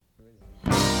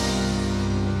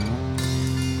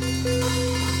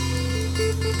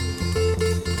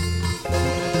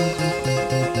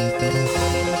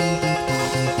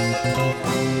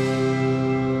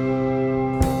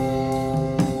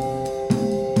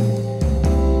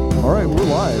All right, we're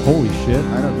live. Holy shit.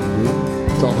 I know,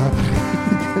 dude. It's all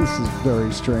happening. This is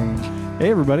very strange. Hey,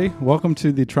 everybody. Welcome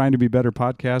to the Trying to Be Better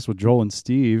podcast with Joel and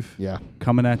Steve. Yeah.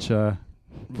 Coming at you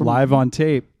live on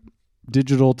tape.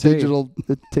 Digital tape. Digital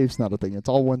tape's not a thing. It's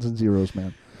all ones and zeros,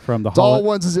 man. From the It's all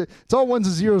ones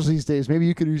and zeros these days. Maybe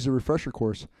you could use a refresher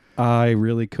course. I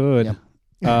really could.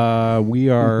 Yep. We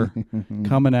are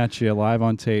coming at you live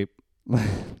on tape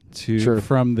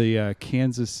from the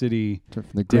Kansas City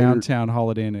downtown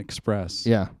Holiday Inn Express.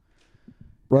 Yeah.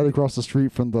 Right across the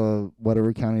street from the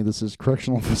whatever county this is,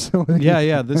 correctional facility.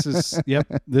 Yeah. This is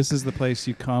This is the place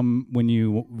you come when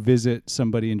you visit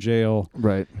somebody in jail.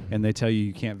 Right. And they tell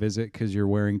you can't visit because you're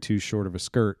wearing too short of a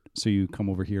skirt. So you come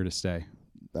over here to stay.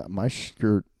 My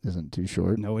skirt isn't too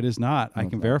short. No, it is not. I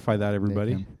can verify that,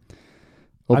 everybody.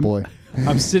 Boy.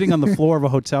 I'm sitting on the floor of a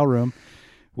hotel room,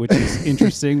 which is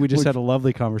interesting. We just had a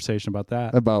lovely conversation about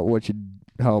that. About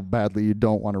how badly you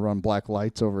don't want to run black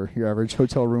lights over your average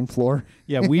hotel room floor.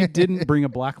 Yeah, we didn't bring a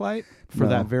black light for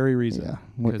that very reason. Yeah,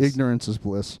 well, ignorance is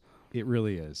bliss. It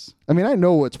really is. I mean, I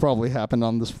know what's probably happened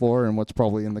on this floor and what's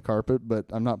probably in the carpet, but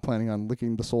I'm not planning on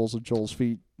licking the soles of Joel's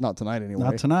feet. Not tonight, anyway.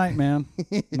 Not tonight, man.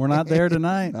 We're not there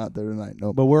tonight. Not there tonight,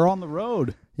 nope. But we're on the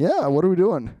road. Yeah, what are we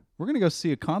doing? We're going to go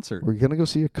see a concert. We're going to go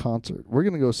see a concert. We're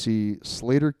going to go see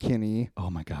Sleater-Kinney. Oh,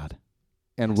 my God.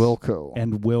 And Wilco.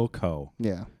 And Wilco.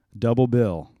 Yeah. Double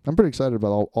bill. I'm pretty excited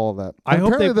about all of that.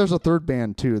 Apparently there's a third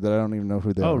band, too, that I don't even know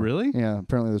who they are. Oh, really? Yeah,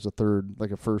 apparently there's a third, like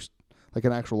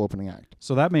an actual opening act.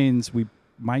 So that means we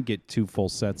might get 2 full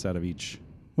sets out of each.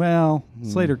 Well,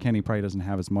 Sleater-Kinney probably doesn't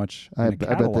have as much in the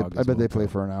catalog. I bet they play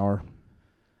for an hour.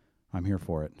 I'm here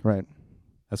for it. Right.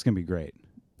 That's going to be great.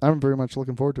 I'm very much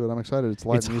looking forward to it. I'm excited. It's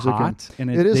live music. Hot,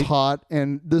 and it is hot,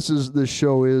 and this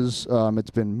show is it's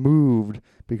been moved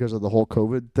because of the whole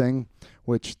COVID thing,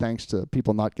 which thanks to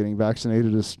people not getting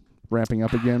vaccinated is ramping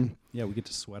up again. Yeah, we get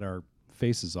to sweat our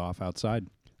faces off outside.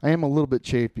 I am a little bit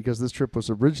chafed because this trip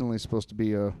was originally supposed to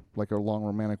be a long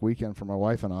romantic weekend for my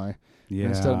wife and I. Yeah.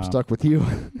 And instead I'm stuck with you.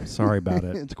 Sorry about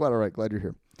it. It's quite all right. Glad you're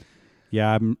here.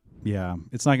 Yeah,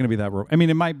 it's not going to be that. I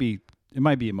mean, it might be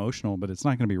emotional, but it's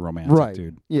not going to be romantic, right,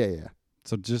 dude. Yeah.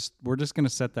 So we're just going to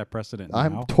set that precedent.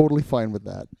 I'm totally fine with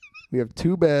that. We have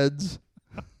 2 beds.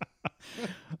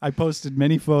 I posted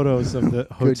many photos of the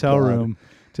hotel room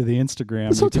to the Instagram.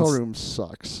 This hotel room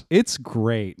sucks. It's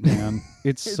great, man.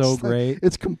 It's so great.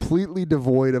 It's completely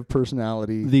devoid of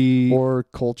personality or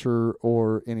culture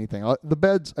or anything. The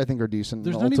beds, I think, are decent.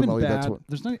 There's not even bad.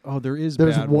 There's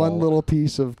bad one little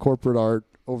piece of corporate art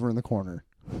over in the corner.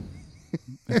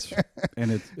 It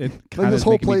kind of this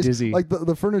whole place, dizzy. Like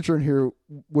the furniture in here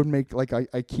would make like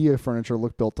IKEA furniture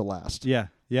look built to last. Yeah.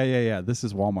 This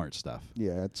is Walmart stuff.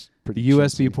 Yeah, it's pretty. The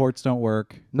USB ports don't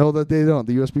work. No, that they don't.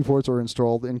 The USB ports are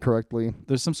installed incorrectly.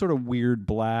 There's some sort of weird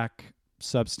black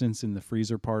substance in the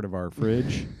freezer part of our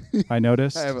fridge. I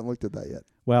noticed. I haven't looked at that yet.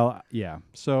 Well, yeah.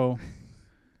 So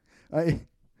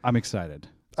I'm excited.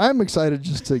 I'm excited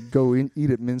just to go eat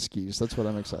at Minsky's. That's what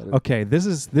I'm excited. Okay, this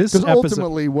episode. Because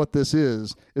ultimately what this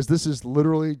is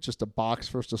literally just a box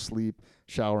for us to sleep,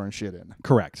 shower, and shit in.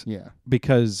 Correct. Yeah.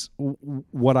 Because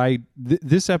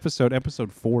this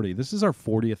episode 40, this is our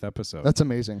 40th episode. That's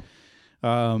amazing.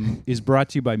 Is brought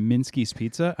to you by Minsky's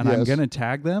Pizza, and yes. I'm going to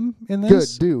tag them in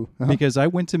this. Good, do. Uh-huh. Because I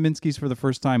went to Minsky's for the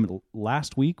first time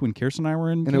last week when Kirsten and I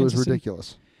were in Kansas it was City.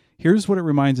 ridiculous. Here's what it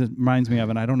reminds me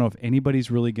of, and I don't know if anybody's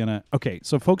really going to... Okay,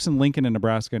 so folks in Lincoln and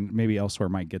Nebraska and maybe elsewhere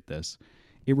might get this.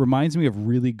 It reminds me of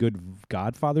really good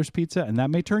Godfather's Pizza, and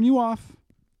that may turn you off.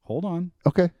 Hold on.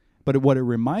 Okay. But what it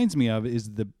reminds me of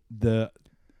is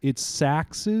it's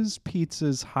Sax's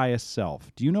Pizza's highest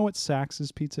self. Do you know what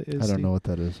Sax's Pizza is? I don't know what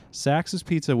that is. Sax's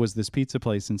Pizza was this pizza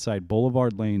place inside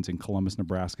Boulevard Lanes in Columbus,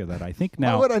 Nebraska that I think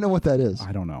now... How would I know what that is?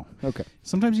 I don't know. Okay.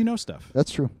 Sometimes you know stuff.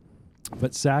 That's true.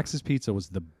 But Sax's Pizza was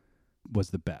the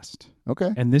best.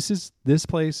 Okay. And this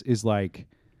place is like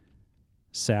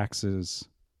Sax's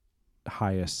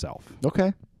highest self.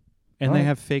 Okay. And they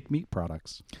have fake meat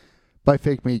products. By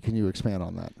fake meat, can you expand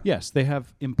on that? Yes, they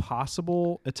have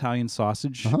Impossible Italian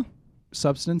sausage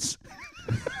substance.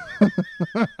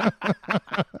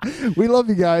 We love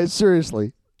you guys,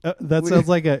 seriously. That sounds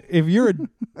like if you're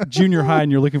a junior high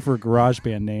and you're looking for a garage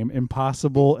band name,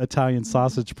 Impossible Italian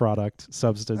Sausage Product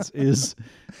Substance is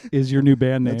your new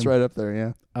band name. That's right up there,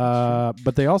 yeah.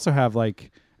 But they also have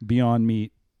like Beyond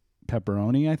Meat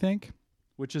pepperoni, I think,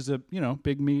 which is a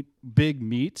big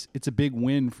meat. It's a big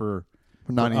win for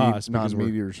us non-meat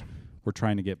eaters. We're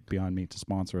trying to get Beyond Meat to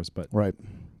sponsor us, but right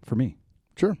for me,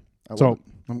 sure.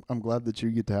 I'm glad that you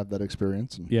get to have that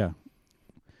experience. Yeah.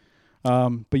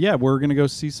 But yeah, we're going to go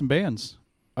see some bands.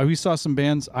 We saw some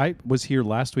bands. I was here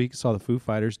last week, saw the Foo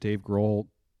Fighters, Dave Grohl,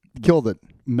 Killed it.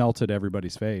 melted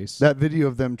everybody's face. That video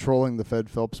of them trolling the Fed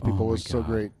Phelps people my was so God.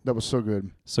 great. That was so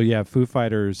good. So yeah, Foo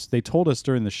Fighters, they told us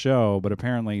during the show, but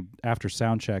apparently after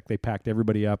sound check, they packed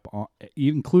everybody up,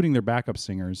 including their backup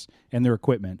singers and their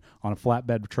equipment, on a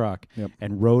flatbed truck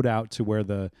and rode out to where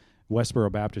the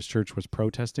Westboro Baptist Church was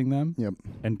protesting them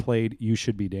and played You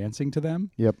Should Be Dancing to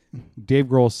them. Yep. Dave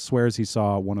Grohl swears he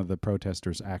saw one of the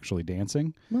protesters actually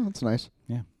dancing. Well, that's nice.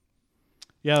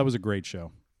 Yeah, it was a great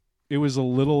show. It was a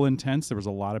little intense. There was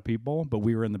a lot of people, but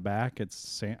we were in the back.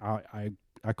 It's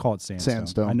I call it sandstone.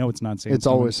 Sandstone. I know it's not sandstone. It's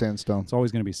always sandstone. It's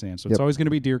always going to be sandstone. Yep. It's always going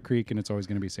to be Deer Creek, and it's always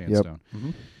going to be sandstone.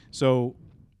 So,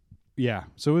 yeah.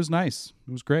 So it was nice.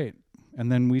 It was great.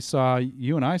 And then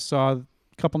you and I saw a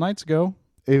couple nights ago,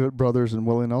 Avett Brothers and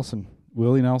Willie Nelson.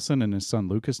 Willie Nelson and his son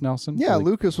Lucas Nelson. Yeah, Really-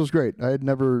 Lucas was great. I had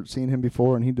never seen him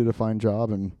before, and he did a fine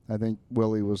job. And I think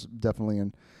Willie was definitely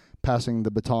in passing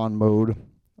the baton mode.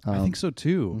 I think so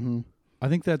too. Mhm. I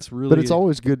think that's really. But it's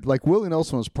always good. Like, Willie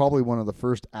Nelson was probably one of the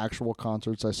first actual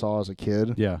concerts I saw as a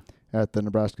kid. Yeah. At the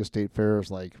Nebraska State Fair. It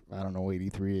was like, I don't know,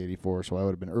 83, 84, so I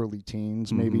would have been early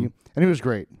teens maybe. Mhm. And he was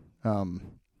great.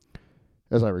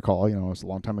 As I recall, it was a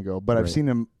long time ago. But I've Right. seen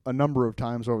him a number of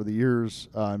times over the years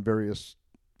in various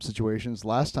situations.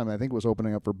 Last time I think was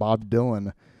opening up for Bob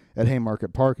Dylan at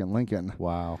Haymarket Park in Lincoln.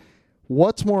 Wow.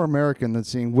 What's more American than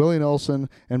seeing Willie Nelson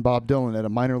and Bob Dylan at a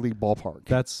minor league ballpark?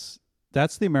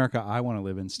 That's the America I want to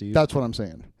live in, Steve. That's what I'm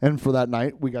saying. And for that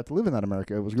night, we got to live in that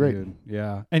America. It was great. Dude,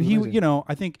 yeah. And It was he, amazing.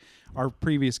 I think our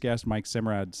previous guest, Mike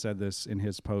Simrad, said this in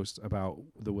his post about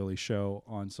the Willie show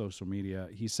on social media.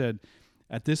 He said,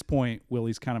 at this point,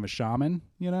 Willie's kind of a shaman,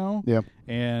 Yeah.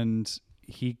 and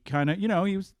he kind of,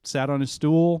 he was sat on his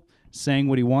stool, sang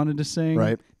what he wanted to sing,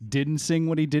 Right. didn't sing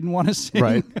what he didn't want to sing,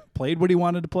 Right. played what he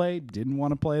wanted to play, didn't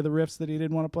want to play the riffs that he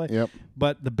didn't want to play. Yep.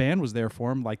 But the band was there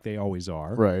for him like they always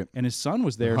are. Right. And his son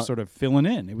was there sort of filling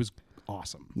in. It was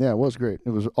awesome. Yeah, it was great.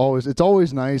 It's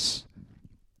always nice.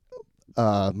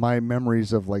 My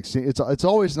memories of it's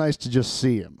always nice to just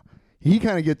see him. He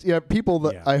kind of gets people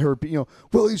that I heard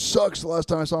well, he sucks. The last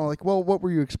time I saw him, like, well, what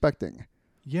were you expecting?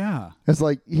 Yeah. It's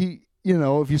like he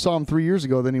if you saw him 3 years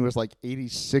ago, then he was like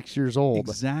 86 years old.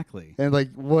 Exactly. And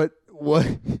like what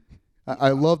I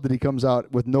love that he comes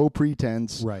out with no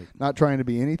pretense, Right. not trying to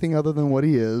be anything other than what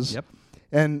he is. Yep.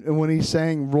 And when he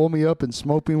sang "Roll Me Up and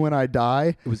Smoke Me When I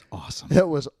Die," It was awesome. that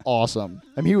was awesome.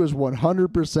 I mean, he was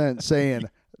 100% saying,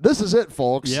 "This is it,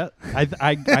 folks." Yeah,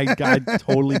 I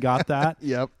totally got that.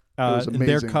 Yep. It was Their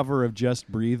amazing. cover of "Just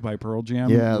Breathe" by Pearl Jam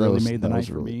Yeah, that really was- made the that night was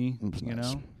for really- me. it was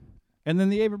nice. And then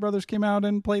the Avett Brothers came out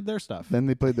and played their stuff. Then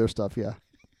they played their stuff, yeah.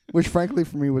 Which, frankly,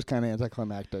 for me was kind of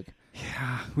anticlimactic.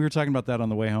 Yeah, we were talking about that on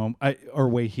the way home, or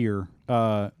way here.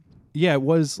 Yeah, it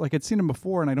was like I'd seen him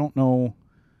before, and I don't know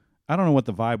what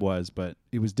the vibe was, but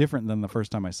it was different than the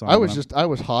first time I saw him. I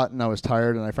was hot and I was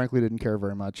tired, and I frankly didn't care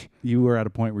very much. You were at a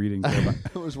point where you didn't care about.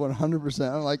 It was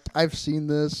 100%. I'm like, I've seen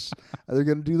this. They're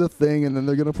going to do the thing, and then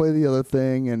they're going to play the other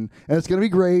thing, and it's going to be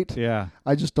great. Yeah.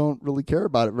 I just don't really care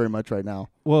about it very much right now.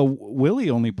 Well, Willie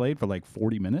only played for like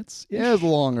 40 minutes. Yeah, it was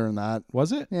longer than that.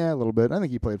 Was it? Yeah, a little bit. I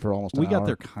think he played for almost an We got hour.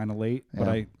 there kind of late, but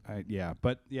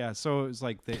so it was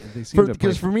like they seemed to play.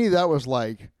 Because for me, that was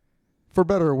like, for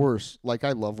better or worse, like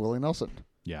I love Willie Nelson.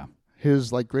 Yeah.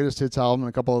 His like greatest hits album and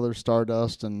a couple other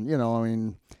Stardust, and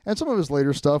and some of his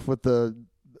later stuff with the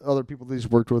other people that he's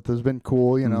worked with has been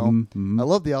cool. Mhm. I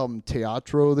love the album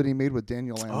Teatro that he made with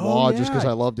Daniel Lanois, just because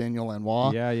I love Daniel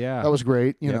Lanois. Yeah. That was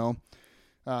great, you Yep. know.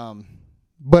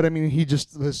 But I mean, he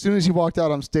just as soon as he walked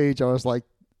out on stage, I was like,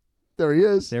 there he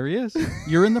is. There he is.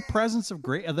 You're in the presence of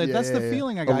great. That's the yeah.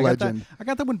 feeling I A got. legend. I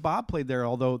got that when Bob played there.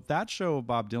 Although that show of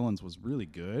Bob Dylan's was really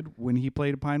good when he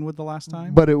played at Pinewood the last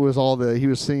time. But it was he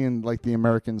was singing like the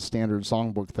American Standard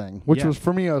Songbook thing, which Yeah. was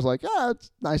for me. I was like,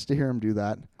 it's nice to hear him do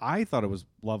that. I thought it was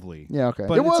lovely. Yeah, okay.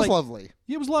 But It it's was like- lovely.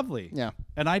 It was lovely. Yeah.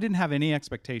 And I didn't have any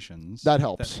expectations. That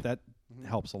helps. That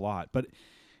helps a lot. But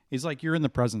it's like you're in the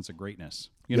presence of greatness.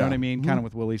 You know Yeah. what I mean? Mhm. Kind of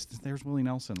with Willie. There's Willie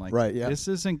Nelson. Like, Right, yeah. this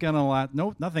isn't gonna last.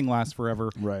 No, nothing lasts forever.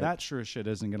 Right. That sure as shit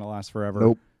isn't gonna last forever.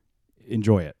 Nope.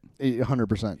 Enjoy it.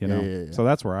 100%. You know. Yeah. So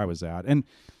that's where I was at. And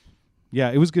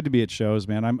yeah, it was good to be at shows,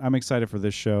 man. I'm excited for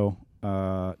this show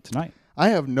tonight. I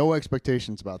have no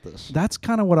expectations about this. That's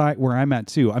kind of where I'm at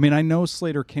too. I mean, I know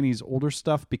Slater Kinney's older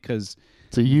stuff because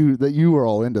So you were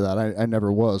all into that. I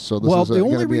never was. So this Well, is the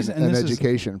going only to be reason- an and this is-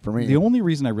 education for me. the only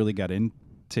reason I really got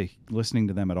into listening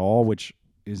to them at all, which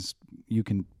is you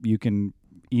can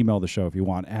email the show if you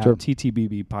want at Sure.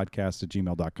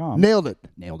 ttbbpodcast@gmail.com. Nailed it.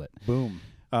 Nailed it. Boom.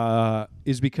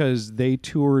 Is because they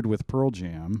toured with Pearl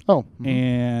Jam. Oh.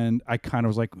 And I kind of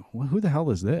was like, well, who the hell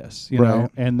is this? You Right. know,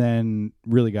 and then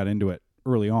really got into it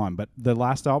early on, but the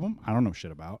last album, I don't know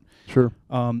shit about. Sure.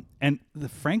 And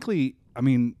frankly, I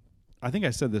mean, I think I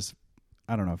said this,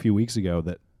 I don't know, a few weeks ago,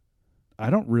 that I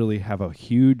don't really have a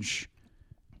huge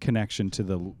connection to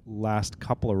the last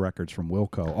couple of records from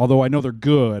Wilco. Although I know they're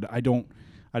good, I didn't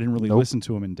really listen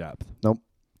to them in depth. Nope.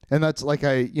 And that's like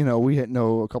we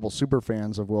know a couple super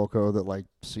fans of Wilco that like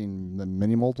seen them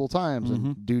many multiple times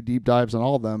and do deep dives on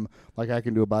all of them, like I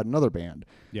can do about another band.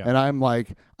 Yeah. And I'm like,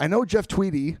 I know Jeff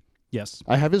Tweedy. Yes.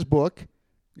 I have his book.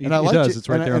 And It's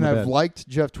right there on the I've bed. liked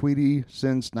Jeff Tweedy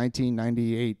since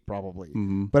 1998 probably.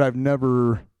 Mm-hmm. But I've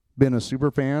never been a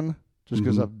super fan just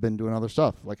because I've been doing other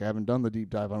stuff. Like I haven't done the deep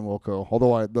dive on Wilco.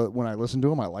 Although when I listen to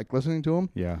him, I like listening to him.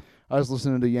 Yeah. I was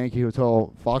listening to Yankee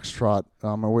Hotel Foxtrot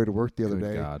on my way to work the other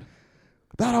day. God.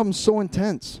 That album's so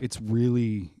intense. It's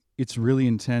really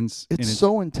intense. It's and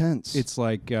so intense. It's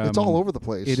like it's all over the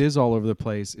place. It is all over the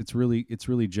place. It's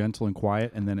really gentle and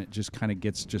quiet, and then it just kind of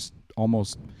gets just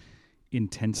almost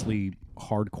intensely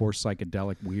hardcore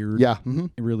psychedelic weird. Yeah.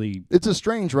 Really, it's a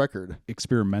strange record,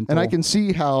 experimental. and I can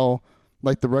see how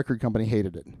like the record company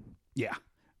hated it. Yeah.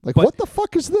 Like, But- what the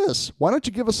fuck is this? Why don't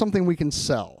you give us something we can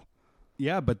sell?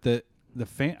 Yeah, but the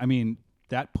fan. I mean,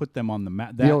 that put them on the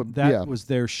map. Yeah. Was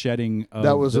their shedding of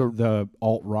That was the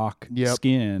alt rock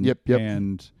skin. Yep.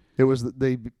 And It was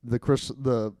the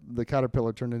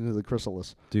caterpillar turned into the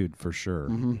chrysalis. dude, for sure.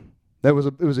 It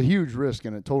was a huge risk,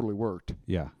 and it totally worked.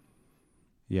 Yeah.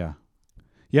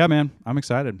 Yeah, man. I'm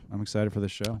excited. I'm excited for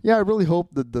this show. Yeah, I really hope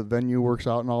that the venue works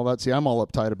out and all that. See, I'm all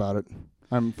uptight about it.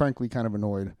 I'm frankly kind of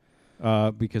annoyed.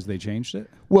 Because they changed it?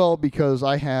 Well, because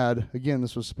I had, again,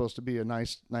 this was supposed to be a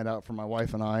nice night out for my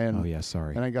wife and I. And, Oh, yeah,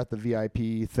 sorry. And I got the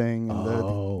VIP thing and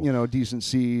the decent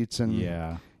seats and,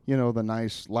 the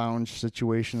nice lounge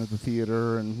situation at the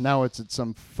theater. And now it's at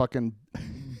some fucking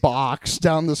box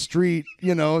down the street.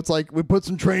 It's like we put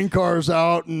some train cars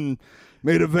out and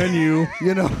made a venue,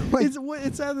 Like,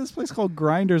 It's at this place called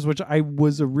Grinders, which I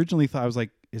was originally thought, I was like,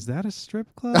 is that a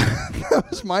strip club? that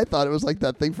was my thought. It was like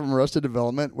that thing from Arrested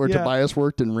Development where Tobias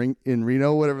worked in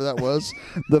Reno, whatever that was.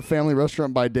 The family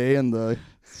restaurant by day and the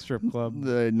strip club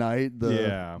the night.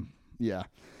 Yeah.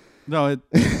 No,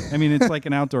 it's like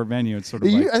an outdoor venue. It's sort of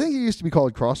I think it used to be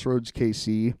called Crossroads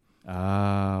KC.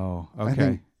 Oh, okay. I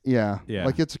think, yeah. Yeah.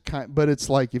 Like but it's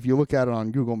like if you look at it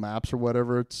on Google Maps or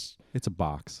whatever, it's a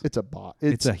box. It's a box.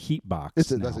 It's a heat box.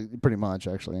 That's pretty much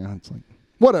actually. Yeah. It's like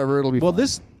whatever. It'll be fine.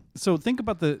 So think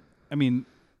about this. But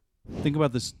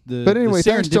anyway,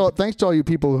 thanks to all you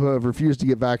people who have refused to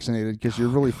get vaccinated because you're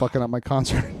really fucking up my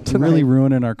concert tonight. Really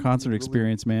ruining our concert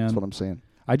experience, man. That's what I'm saying.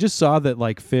 I just saw that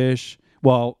like Fish.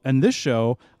 Well, and this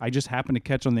show I just happened to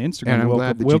catch on the Instagram. And I'm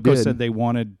glad that you Wilco did. said they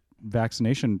wanted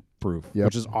vaccination proof,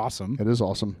 which is awesome. It is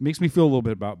awesome. Makes me feel a little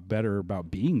bit better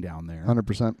about being down there.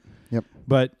 100%. Yep.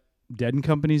 But Dead and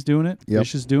Company's doing it. Yep.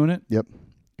 Fish is doing it. Yep.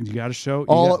 And you got to show.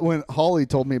 When Holly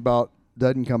told me about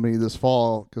Dead and Company this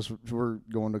fall, because we're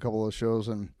going to a couple of shows,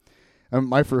 and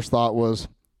my first thought was,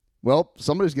 well,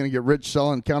 somebody's going to get rich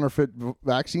selling counterfeit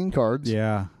vaccine cards.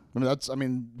 Yeah.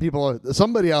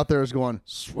 Somebody out there is going,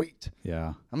 sweet. Yeah.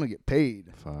 I'm going to get paid.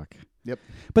 Fuck. Yep.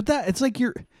 But it's like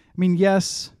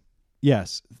yes,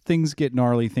 things get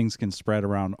gnarly, things can spread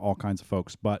around all kinds of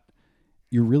folks, but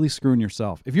you're really screwing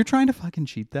yourself. If you're trying to fucking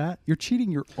cheat that, you're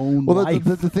cheating your own life.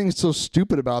 The thing that's so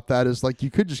stupid about that is like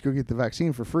you could just go get the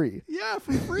vaccine for free. Yeah,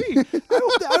 for free.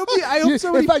 I hope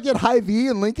somebody. If I get Hy-Vee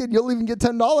in Lincoln, you'll even get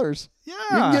 $10. Yeah. You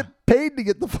can get paid to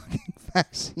get the fucking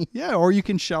vaccine. Yeah, or you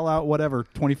can shell out whatever,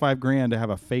 $25,000 to have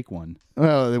a fake one.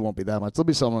 Well, they won't be that much. They'll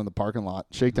be selling them in the parking lot.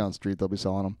 Shakedown Street, they'll be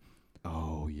selling them.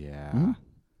 Oh, yeah. Mm-hmm.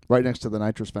 Right next to the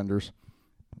nitrous vendors.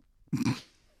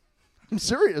 I'm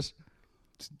serious.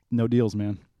 No deals,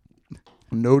 man.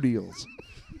 No deals.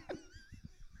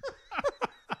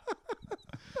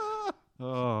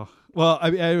 Oh. Well,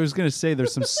 I was going to say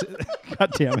there's some...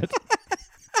 God damn it.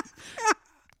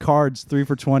 Cards, 3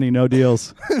 for $20, no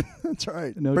deals. That's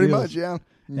right. No Pretty deals. much, yeah.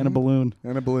 And a balloon.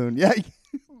 And a balloon. Yeah.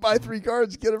 Buy 3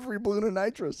 cards, get a free balloon of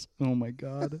nitrous. Oh, my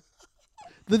God.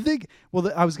 The thing...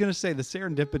 Well, I was going to say the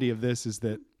serendipity of this is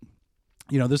that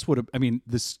this would have,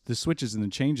 the switches and the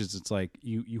changes, it's like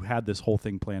you had this whole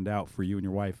thing planned out for you and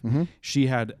your wife. Mm-hmm. She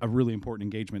had a really important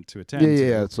engagement to attend.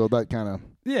 Yeah. So that kind of...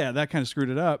 Yeah, that kind of screwed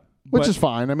it up. Which is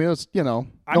fine. I mean, it's, no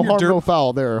I'm harm, no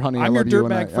foul there, honey. I'm I your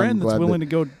love you. dirtbag friend that's willing to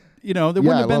go, they wouldn't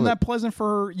have been that pleasant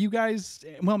for you guys.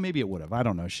 Well, maybe it would have. I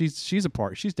don't know. She's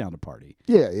down to party.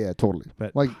 Yeah, totally.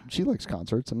 But like, she likes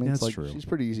concerts. I mean, it's that's like true. She's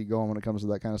pretty easygoing when it comes to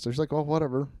that kind of stuff. She's like, well,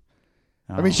 whatever.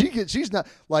 I mean, she's not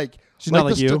like she's not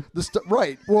like you.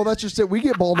 Right. Well, that's just it. We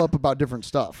get balled up about different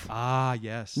stuff. Ah,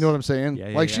 yes. You know what I'm saying? Yeah,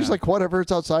 like she's like, whatever,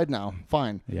 it's outside now.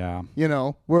 Fine. Yeah. You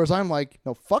know, whereas I'm like,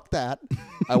 no, fuck that.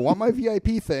 I want my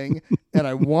VIP thing, and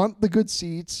I want the good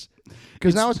seats.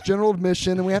 Because now it's general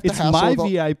admission, and we have to hassle. It's my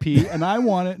VIP, and I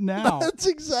want it now. That's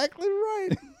exactly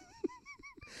right.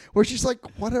 Where she's like,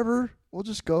 whatever, we'll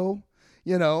just go.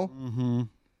 You know. Mm-hmm.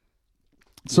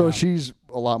 So she's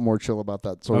a lot more chill about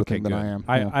that sort of thing than good.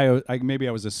 I am. I maybe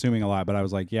I was assuming a lot, but I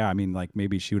was like, yeah, I mean, like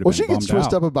maybe she would have been she gets bummed twist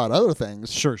out. up about other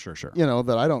things. Sure. You know,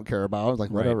 that I don't care about.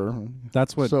 Like, whatever.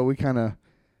 That's what. So we kind of,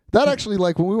 that actually,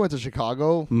 like when we went to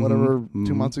Chicago, 2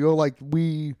 months ago, like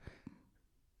we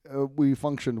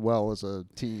functioned well as a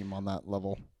team on that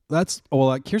level.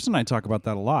 Kirsten and I talk about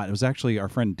that a lot. It was actually our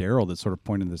friend Daryl that sort of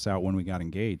pointed this out when we got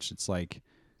engaged. It's like,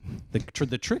 the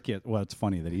trick is, well, it's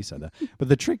funny that he said that, but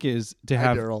the trick is to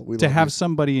have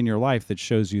somebody in your life that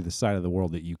shows you the side of the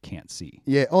world that you can't see.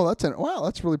 Yeah. Oh, wow,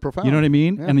 that's really profound. You know what I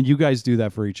mean? Yeah. And you guys do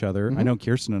that for each other. I know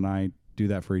Kirsten and I do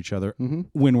that for each other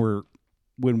when we're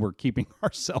keeping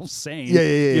ourselves sane. Yeah.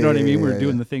 You know what I mean? We're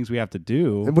doing the things we have to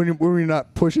do. And when you're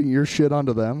not pushing your shit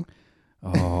onto them.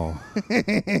 Oh.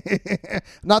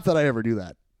 Not that I ever do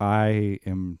that. I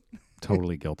am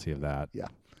totally guilty of that. Yeah.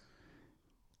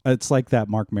 It's like that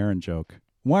Mark Maron joke.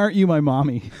 Why aren't you my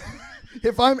mommy?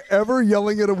 If I'm ever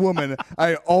yelling at a woman,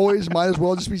 I always might as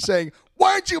well just be saying,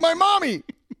 why aren't you my mommy?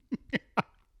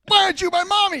 Why aren't you my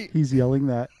mommy? He's yelling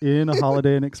that in a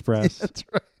Holiday Inn Express That's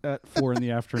right. at 4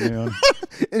 p.m.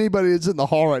 Anybody that's in the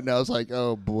hall right now is like,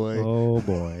 oh, boy. Oh,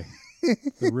 boy.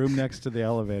 The room next to the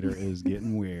elevator is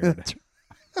getting weird.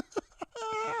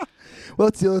 Well,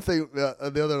 that's the other thing, the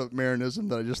other Maronism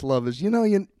that I just love is, you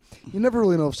never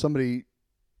really know if somebody...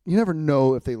 You never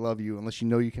know if they love you unless you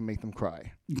know you can make them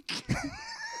cry.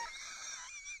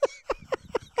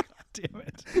 Damn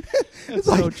it. That's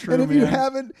so like, true, and if man.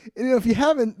 you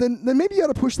haven't, then maybe you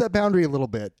got to push that boundary a little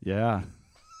bit. Yeah.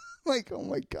 Like, oh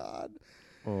my God.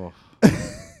 Oh.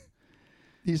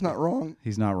 He's not wrong.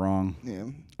 He's not wrong. Yeah.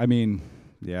 I mean,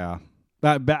 yeah.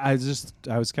 But I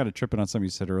was kind of tripping on something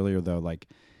you said earlier, though. Like,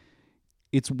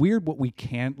 it's weird what we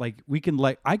can't, like,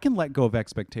 I can let go of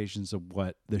expectations of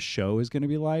what the show is going to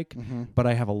be like, but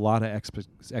I have a lot of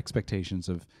expectations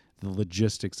of the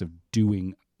logistics of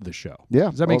doing the show.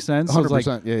 Yeah. Does that make sense? 100%.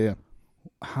 So Yeah.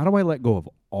 How do I let go of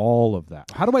all of that?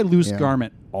 How do I loose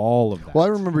garment all of that? Well, I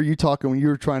remember you talking when you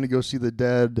were trying to go see The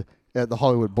Dead at the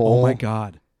Hollywood Bowl. Oh, my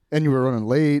God. And you were running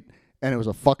late. And it was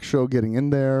a fuck show getting in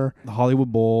there. The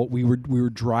Hollywood Bowl. We were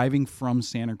driving from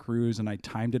Santa Cruz, and I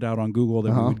timed it out on Google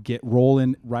that we would get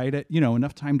rolling right at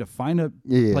enough time to find a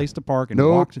place to park and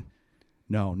walk.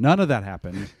 No, none of that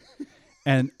happened.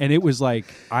 and it was like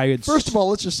I had. First of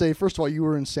all, you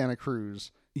were in Santa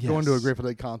Cruz going to a Grateful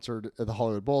Dead concert at the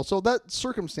Hollywood Bowl, so that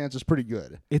circumstance is pretty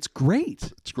good. It's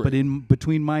great. But in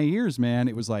between my ears, man,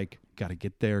 it was like, got to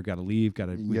get there, got to leave, got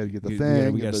to get the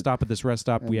thing. We got to stop at this rest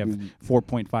stop. We have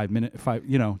 4.5 minutes,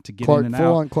 to get Clark, in and full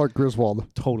out. on Clark Griswold.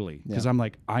 Totally, because I'm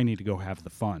like, I need to go have the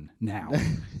fun now,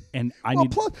 and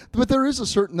but there is a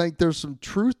certain there's some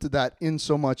truth to that in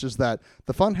so much as that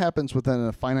the fun happens within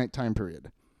a finite time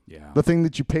period. Yeah, the thing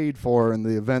that you paid for and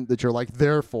the event that you're like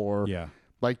there for. Yeah.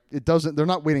 Like it doesn't. They're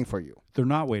not waiting for you. They're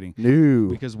not waiting. No,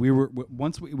 because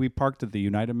once we parked at the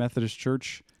United Methodist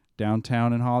Church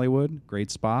downtown in Hollywood.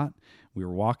 Great spot. We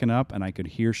were walking up, and I could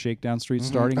hear Shakedown Street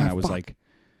starting, and I was like,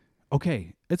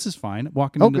 "Okay, this is fine."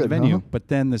 Walking into the venue, but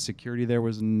then the security there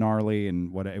was gnarly,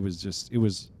 and it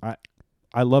was.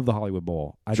 I love the Hollywood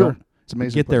Bowl. It's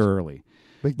amazing. Get there early,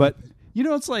 but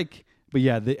it's like. But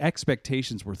yeah, the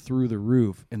expectations were through the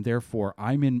roof, and therefore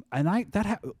I'm in. And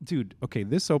dude. Okay,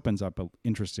 this opens up an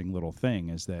interesting little thing.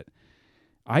 Is that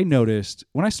I noticed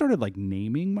when I started like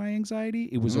naming my anxiety,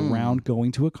 it was around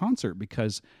going to a concert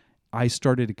because I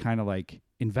started to kind of like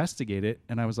investigate it,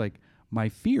 and I was like, my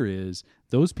fear is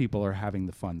those people are having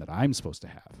the fun that I'm supposed to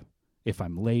have. If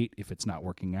I'm late, if it's not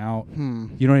working out,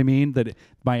 you know what I mean? That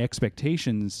my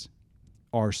expectations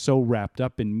are so wrapped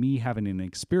up in me having an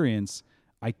experience.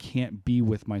 I can't be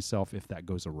with myself if that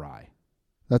goes awry.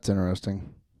 That's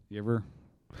interesting. You ever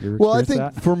well, I think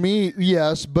that? For me,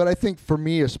 yes, but I think for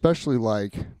me, especially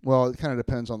it kind of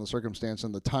depends on the circumstance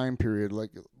and the time period.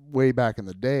 Like way back in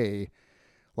the day,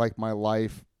 like my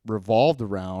life revolved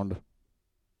around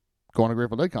going to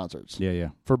Grateful Dead concerts. Yeah.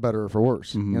 For better or for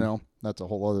worse, that's a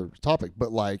whole other topic.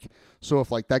 But so if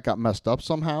that got messed up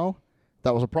somehow,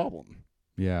 that was a problem.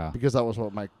 Yeah. Because that was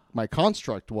what my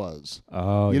construct was.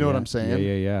 Oh, you know what I'm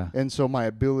saying? Yeah. And so my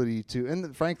ability to,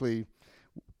 and frankly,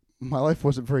 my life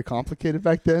wasn't very complicated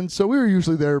back then, so we were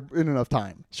usually there in enough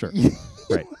time. Sure.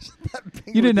 Right.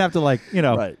 You didn't have to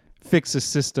right. fix a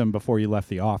system before you left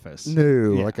the office.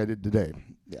 No, Yeah. like I did today.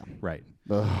 Yeah. Right.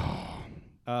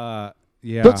 Ugh.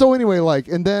 Yeah. But so anyway, like,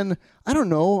 and then I don't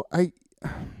know. I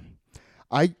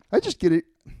just get it.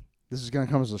 This is going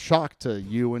to come as a shock to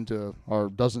you and to our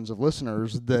dozens of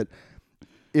listeners that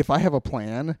if I have a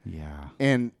plan, yeah,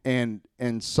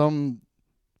 and some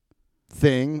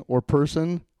thing or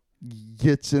person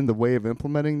gets in the way of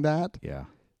implementing that, yeah,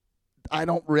 I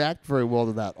don't react very well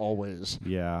to that always.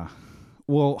 yeah.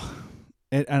 Well,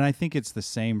 and I think it's the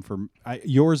same for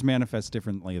yours manifests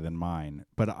differently than mine,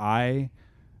 but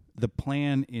the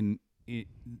plan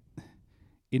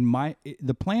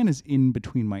the plan is in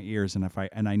between my ears, and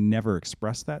I never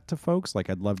express that to folks. Like,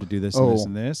 I'd love to do this and this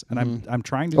and this, and I'm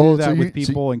trying to do that with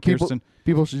people. And Kirsten,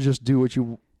 people should just do what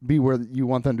you be where you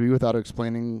want them to be without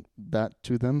explaining that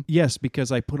to them. Yes,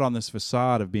 because I put on this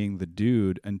facade of being the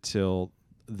dude until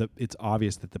it's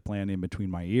obvious that the plan in between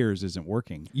my ears isn't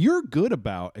working. You're good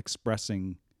about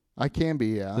expressing. I can be,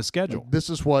 yeah. The schedule. Like, this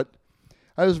is what.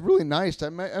 I was really nice. I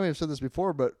may have said this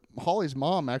before, but Holly's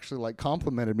mom actually like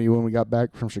complimented me when we got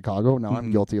back from Chicago. Now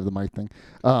I'm guilty of the mic thing.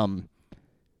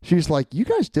 She's like, "You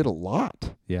guys did a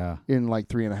lot, in like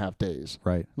 3.5 days."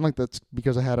 Right. I'm like, "That's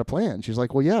because I had a plan." She's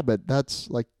like, "Well, yeah, but that's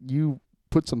like you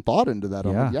put some thought into that."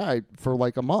 I'm like, for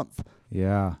like a month.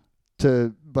 Yeah.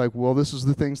 To like, well, this is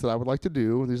the things that I would like to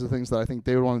do. These are the things that I think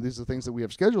they would want. These are the things that we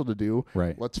have scheduled to do.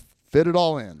 Right. Let's fit it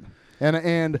all in.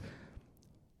 And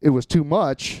it was too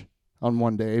much on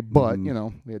one day, but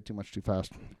we had too much too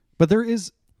fast. But that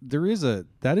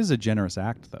is a generous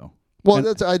act, though. Well,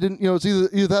 it's either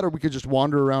that or we could just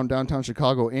wander around downtown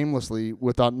Chicago aimlessly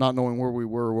without not knowing where we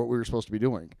were or what we were supposed to be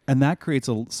doing. And that creates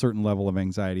a certain level of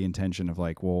anxiety and tension of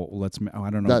like, well,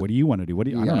 I don't know. What do you want to do? I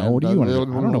don't know. What do you want to do?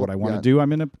 I don't know what I want to do.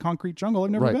 I'm in a concrete jungle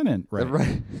I've never been in.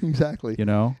 Right. Exactly. And,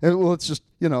 well, it's just,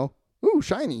 ooh,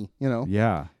 shiny,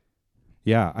 Yeah.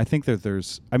 Yeah. I think that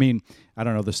I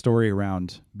don't know, the story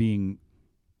around being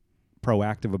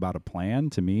proactive about a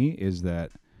plan to me is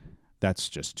that's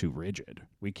just too rigid.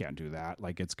 We can't do that.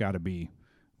 Like, it's got to be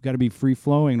free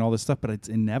flowing and all this stuff, but it's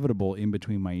inevitable in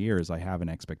between my ears. I have an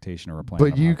expectation or a plan.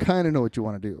 But you kind of know what you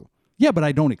want to do. Yeah, but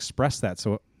I don't express that.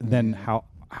 So then how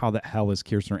the hell is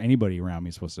Kirsten or anybody around me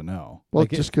supposed to know? Well,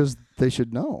 just because they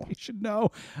should know. They should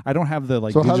know. I don't have the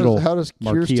so digital. How does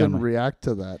Kirsten react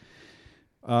to that?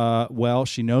 Well,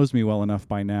 she knows me well enough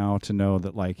by now to know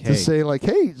that to say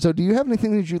hey, so do you have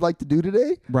anything that you'd like to do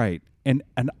today? Right. And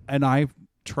I've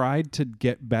tried to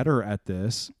get better at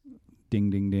this. Ding,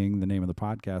 ding, ding, the name of the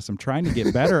podcast. I'm trying to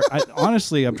get better.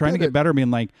 Honestly, I'm trying to get better being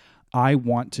like, I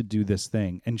want to do this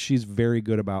thing. And she's very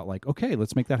good about like, okay,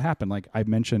 let's make that happen. Like I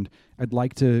mentioned, I'd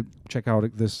like to check out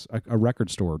a record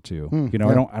store or two. I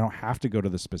don't have to go to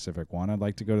the specific one. I'd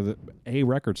like to go to a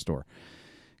record store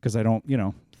because I don't,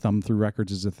 thumb through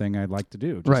records is a thing I'd like to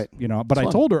do. Right. But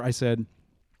I told her, I said,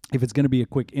 if it's going to be a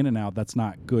quick in and out, that's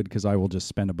not good because I will just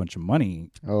spend a bunch of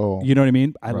money. Oh. You know what I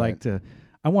mean? I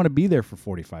want to be there for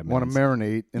 45 minutes. Want to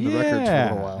marinate in the records for a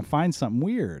little while. And find something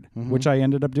weird, which I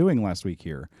ended up doing last week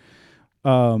here.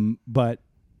 But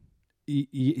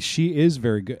she is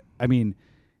very good. I mean,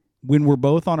 when we're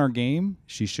both on our game,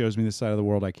 she shows me the side of the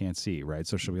world I can't see, right?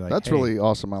 So she'll be like, that's really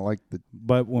awesome. I like that.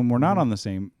 But when we're not on the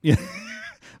same,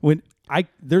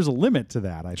 there's a limit to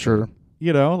that, I think. Sure.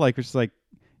 It's like,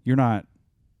 you're not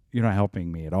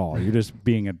helping me at all. You're just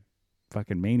being a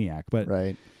fucking maniac. But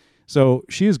right. So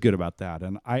she is good about that,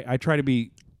 and I try to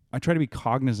be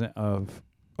cognizant of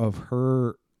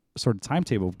her sort of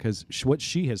timetable because what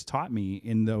she has taught me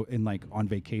in like on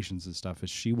vacations and stuff is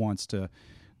she wants to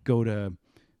go to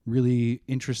really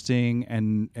interesting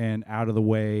and out of the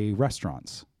way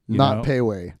restaurants. Not pay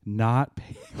way. Not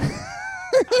pay.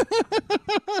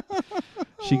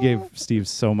 She gave Steve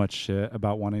so much shit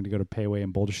about wanting to go to Payway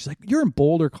in Boulder. She's like, "You're in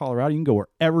Boulder, Colorado. You can go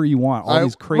wherever you want."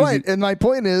 These crazy. Right, and my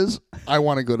point is, I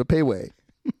want to go to Payway.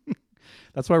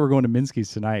 That's why we're going to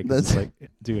Minsky's tonight. It's like,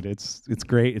 dude, it's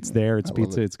great. It's there. It's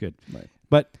pizza. It's good. Right.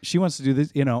 But she wants to do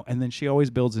this, and then she always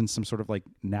builds in some sort of like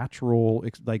natural,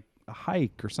 like a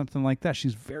hike or something like that.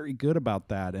 She's very good about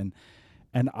that, and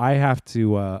I have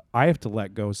to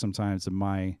let go sometimes of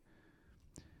my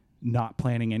not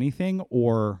planning anything,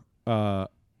 or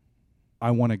I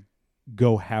want to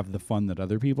go have the fun that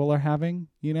other people are having,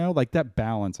 like that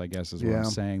balance, I guess is what I'm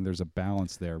saying. There's a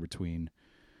balance there between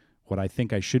what I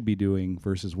think I should be doing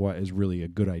versus what is really a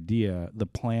good idea, the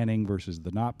planning versus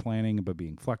the not planning, but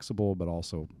being flexible, but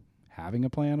also having a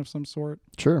plan of some sort.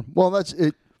 Sure. Well, that's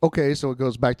it. Okay. So it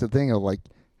goes back to the thing of like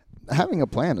having a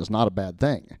plan is not a bad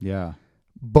thing. Yeah.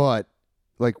 But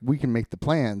like we can make the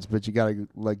plans, but you got to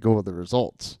let go of the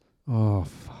results. Oh,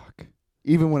 fuck.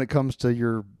 Even when it comes to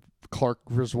your Clark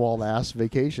Griswold ass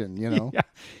vacation, you know? Yeah.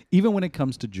 Even when it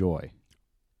comes to joy.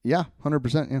 Yeah,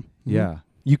 100%. Yeah. Mhm. Yeah.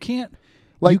 You can't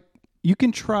you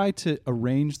can try to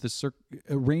arrange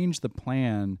the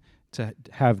plan to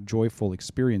have joyful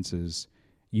experiences.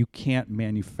 You can't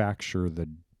manufacture the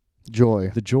Joy.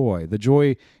 The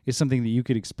joy is something that you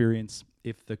could experience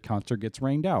if the concert gets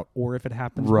rained out, or if it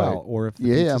happens well, or if the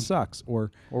pizza sucks,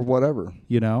 or whatever.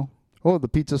 You know? Oh, the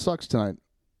pizza sucks tonight.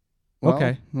 Well,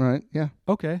 okay. Right. Yeah.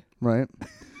 Okay. Right.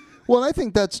 Well, I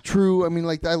think that's true. I mean,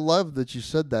 like, I love that you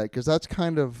said that, because that's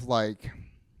kind of like,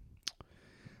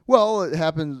 well, it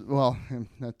happens. Well,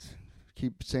 that's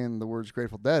keep saying the words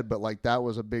Grateful Dead, but like that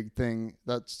was a big thing.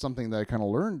 That's something that I kind of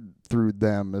learned through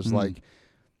them is like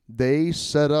they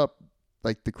set up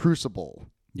like the crucible.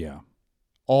 Yeah.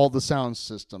 All the sound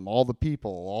system, all the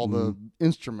people, all the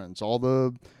instruments, all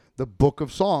the book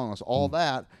of songs, all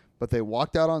that. But they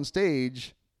walked out on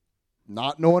stage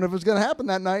not knowing if it was going to happen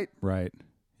that night. Right.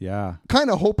 Yeah. Kind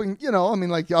of hoping, you know, I mean,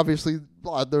 like, obviously,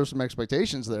 there's some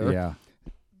expectations there. Yeah.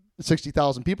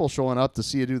 60,000 people showing up to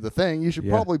see you do the thing. You should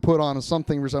probably put on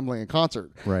something resembling a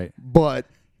concert. Right. But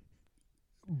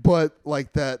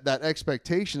like that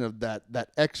expectation of that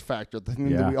X factor, the thing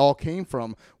that we all came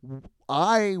from,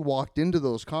 I walked into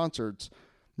those concerts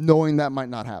knowing that might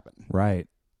not happen. Right.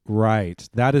 Right.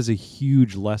 That is a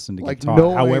huge lesson to like get taught.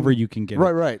 knowing, however you can get right,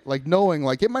 it. Right. Like knowing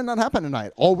like it might not happen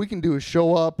tonight. All we can do is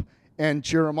show up and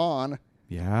cheer them on.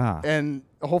 Yeah. And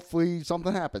hopefully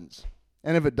something happens.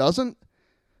 And if it doesn't,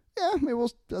 yeah, maybe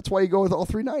that's why you go with all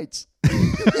 3 nights.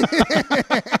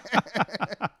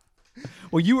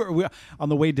 Well, on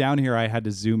the way down here, I had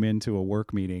to zoom into a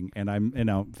work meeting, and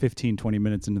I'm 15, 20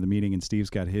 minutes into the meeting, and Steve's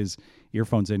got his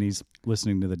earphones in. He's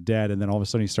listening to the Dead, and then all of a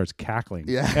sudden he starts cackling.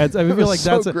 Yeah. I feel like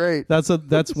so that's great.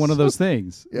 That's one of those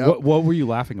things. Yep. What were you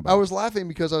laughing about? I was laughing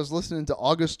because I was listening to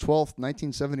August 12th,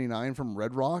 1979 from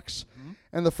Red Rocks,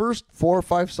 and the first 4 or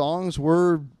 5 songs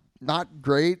were not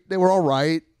great. They were all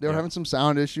right. They were having some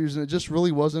sound issues, and it just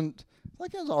really wasn't.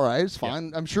 Like, it was all right. It's fine.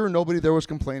 Yeah. I'm sure nobody there was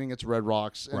complaining it's Red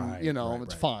Rocks. And,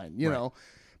 it's fine, you know.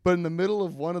 But in the middle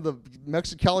of one of the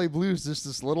Mexicali Blues, there's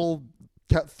this little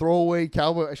throwaway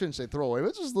cowboy. I shouldn't say throwaway, but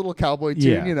it's just a little cowboy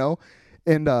tune, you know.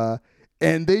 And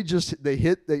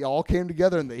they all came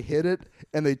together and they hit it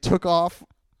and they took off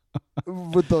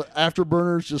with the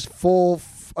afterburners just full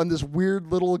on this weird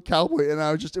little cowboy, and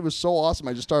it was so awesome.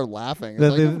 I just started laughing.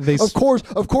 Of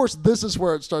course, this is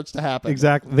where it starts to happen.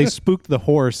 Exactly. They spooked the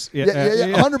horse.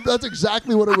 Yeah. 100. That's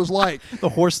exactly what it was like. The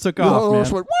horse took off. The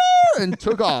horse went woo and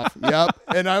took off. Yep.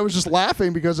 And I was just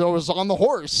laughing because I was on the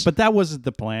horse. But that wasn't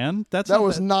the plan. That's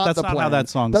not how that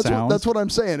song sounds. That's what I'm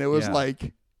saying. It was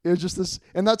like. It was just this,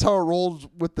 and that's how it rolls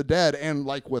with the Dead and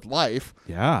like with life.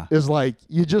 Yeah. Is like,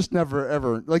 you just never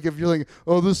ever, like if you're like,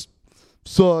 oh, this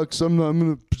sucks, I'm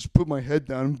going to just put my head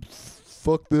down,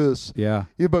 fuck this. Yeah.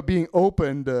 But being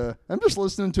open to, I'm just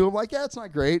listening to them like, yeah, it's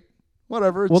not great.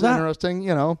 Whatever. It's interesting,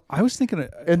 you know. I was thinking,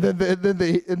 and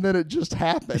then it just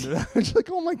happened. And I was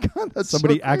like, oh my God, that's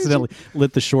somebody so accidentally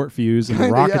lit the short fuse and the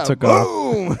rocket took off.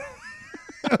 Boom!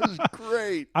 That was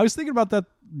great. I was thinking about that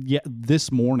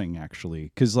this morning, actually,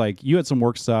 because like you had some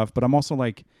work stuff, but I'm also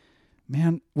like,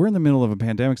 man, we're in the middle of a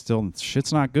pandemic still, and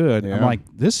shit's not good. Yeah. I'm like,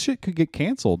 this shit could get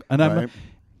canceled, and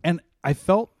I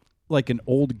felt like an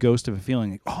old ghost of a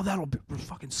feeling, like, oh, that'll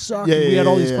fucking suck. Yeah, we had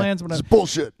all these plans, but it's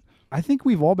bullshit. I think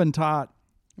we've all been taught.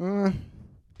 You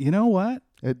know what?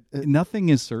 Nothing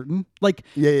is certain. Like,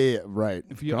 right.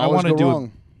 I want to do a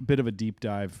bit of a deep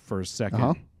dive for a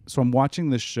second. So I'm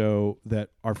watching this show that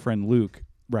our friend Luke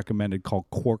recommended called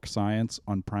Quark Science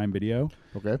on Prime Video.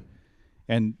 Okay.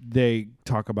 And they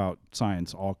talk about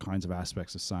science, all kinds of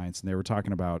aspects of science. And they were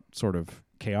talking about sort of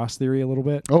chaos theory a little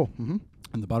bit. Oh. And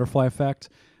the butterfly effect.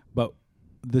 But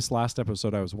this last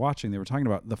episode I was watching, they were talking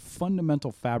about the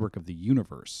fundamental fabric of the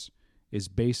universe is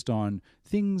based on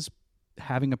things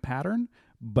having a pattern,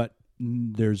 but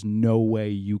there's no way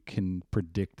you can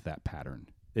predict that pattern.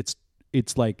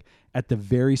 It's like at the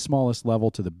very smallest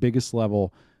level to the biggest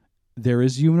level, there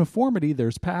is uniformity,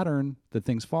 there's pattern that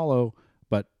things follow,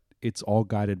 but it's all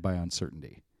guided by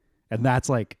uncertainty. And that's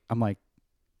like, I'm like,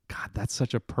 God, that's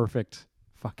such a perfect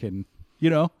fucking, you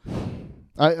know?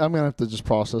 I'm going to have to just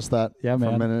process that for a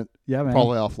minute. Yeah, man.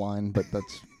 Probably offline, but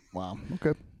that's, wow.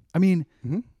 Okay. I mean,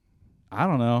 I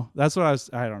don't know. That's what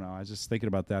I don't know. I was just thinking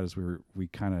about that as we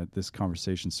kind of, this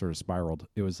conversation sort of spiraled.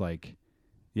 It was like,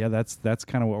 yeah, that's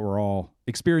kind of what we're all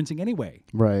experiencing anyway.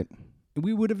 Right.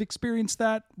 We would have experienced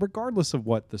that regardless of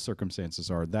what the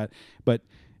circumstances are. But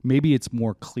maybe it's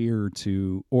more clear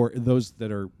to, or those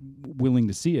that are willing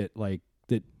to see it, like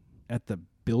that at the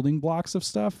building blocks of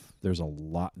stuff, there's a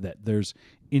lot that there's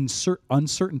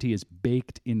uncertainty is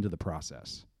baked into the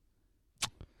process.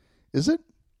 Is it?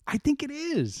 I think it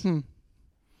is.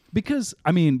 Because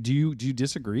I mean, do you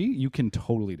disagree? You can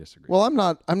totally disagree. Well, I'm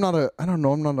not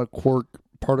a quark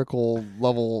particle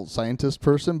level scientist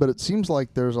person, but it seems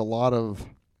like there's a lot of,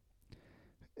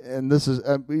 and this is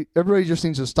everybody just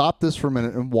needs to stop this for a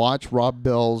minute and watch Rob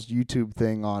Bell's YouTube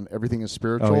thing on Everything is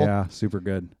Spiritual. Oh yeah, super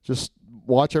good. Just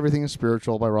watch Everything is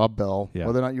Spiritual by Rob Bell. Yeah.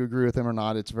 Whether or not you agree with him or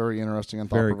not, it's very interesting and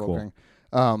Very thought-provoking.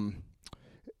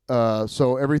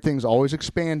 So everything's always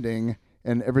expanding,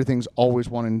 and everything's always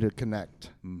wanting to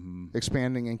connect.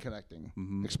 Expanding and connecting.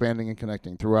 Expanding and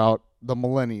connecting. Throughout the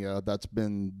millennia, that's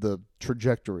been the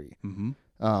trajectory.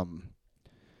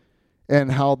 And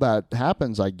how that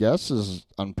happens, I guess, is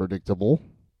unpredictable.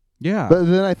 Yeah. But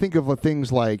then I think of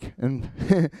things like,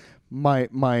 and my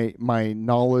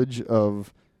knowledge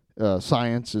of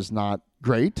science is not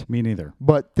great. Me neither.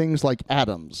 But things like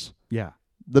atoms, Yeah.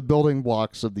 the building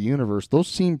blocks of the universe, those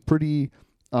seem pretty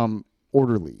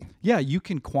orderly. Yeah, you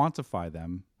can quantify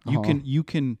them. You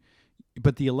can,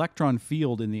 but the electron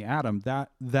field in the atom, that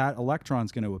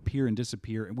electron's going to appear and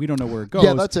disappear, and we don't know where it goes.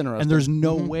 Yeah, that's interesting. And there's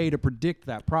no way to predict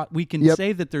that. We can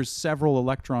say that there's several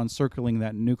electrons circling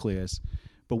that nucleus,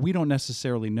 but we don't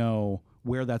necessarily know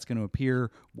where that's going to appear.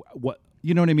 What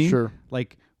you know what I mean? Sure.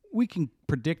 Like we can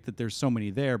predict that there's so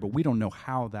many there, but we don't know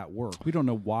how that works. We don't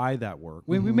know why that works.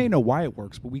 We may know why it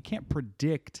works, but we can't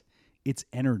predict its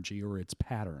energy or its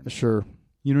pattern. Sure.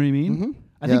 You know what I mean?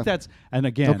 I think that's, and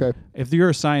again, if you're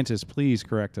a scientist, please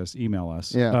correct us, email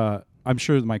us. Yeah. I'm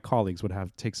sure my colleagues would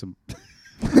take some,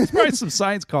 there's probably some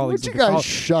science colleagues. Would you guys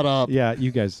shut up? Yeah, you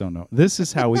guys don't know. This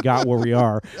is how we got where we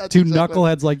are. Two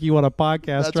knuckleheads like you on a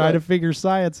podcast trying to figure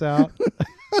science out.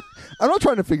 I'm not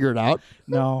trying to figure it out.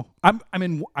 No, I'm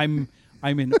in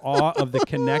awe of the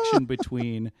connection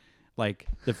between like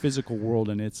the physical world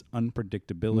and its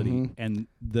unpredictability and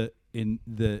the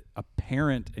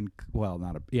apparent and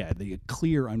the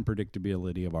clear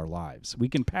unpredictability of our lives. We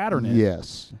can pattern it.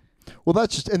 Yes. Well,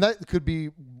 that's just, and that could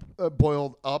be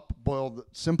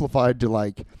simplified to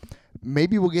like,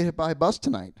 maybe we'll get hit by a bus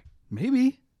tonight.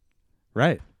 Maybe.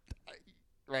 Right.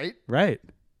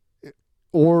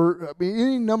 Or I mean,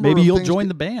 any number. Maybe of you'll things join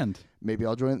the band. Maybe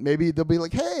I'll join. Maybe they'll be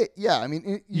like, "Hey, yeah." I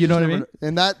mean, you know what I mean?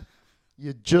 And that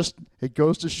it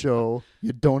goes to show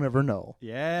you don't ever know.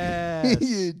 Yes.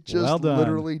 You just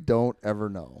literally don't ever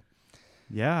know.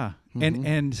 Yeah.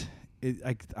 And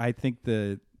I think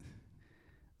the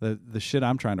shit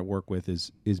I'm trying to work with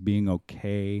is being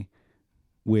okay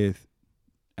with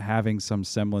having some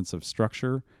semblance of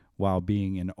structure while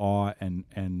being in awe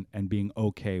and being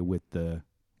okay with the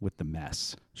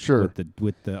mess. Sure.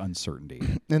 With the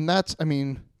uncertainty. And that's, I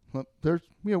mean, there's,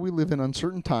 we live in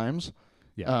uncertain times.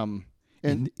 Yeah.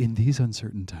 And in these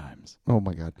uncertain times. Oh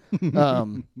my God.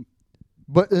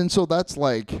 And so that's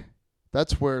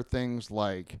where things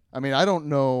like, I mean, I don't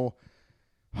know,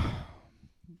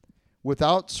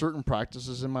 without certain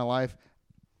practices in my life,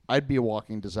 I'd be a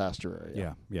walking disaster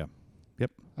area. Yeah.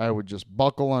 Yep. I would just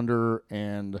buckle under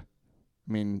and,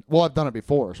 I mean, well, I've done it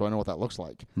before, so I know what that looks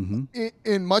like.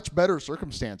 In much better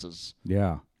circumstances.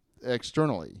 Yeah.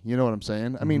 Externally. You know what I'm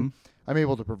saying? I mean, I'm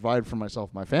able to provide for myself,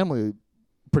 my family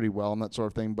pretty well and that sort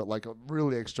of thing, but like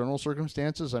really external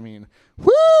circumstances, I mean,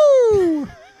 woo!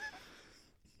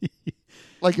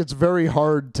 Like it's very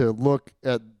hard to look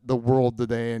at the world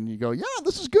today and you go, yeah,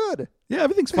 this is good. Yeah,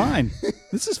 everything's fine.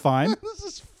 This is fine. This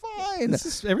is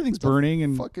fine. Everything's burning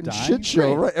and fucking dying. Shit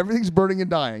show, right? Everything's burning and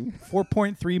dying.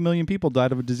 4.3 million people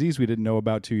died of a disease we didn't know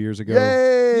about 2 years ago.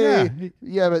 Yay!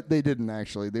 Yeah, but they didn't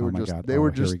actually. They were just they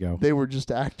were just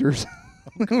actors.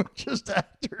 They were just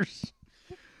actors.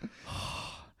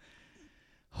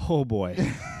 Oh boy.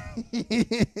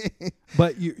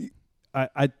 But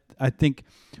I think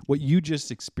what you just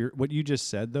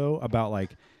said though about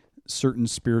like certain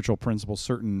spiritual principles,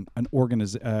 some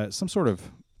sort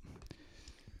of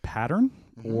pattern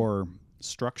or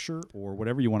structure or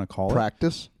whatever you want to call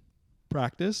practice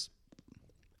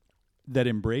that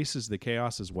embraces the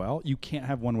chaos as well. You can't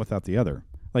have one without the other.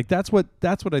 Like that's what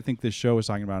I think this show is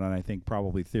talking about, and I think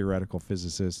probably theoretical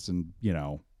physicists and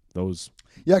those.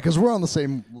 Yeah, because we're on the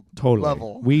same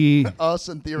level. Us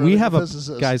and theoretical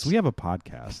physicists. Guys, we have a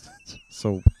podcast.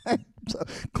 So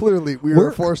clearly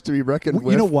we're forced to be reckoned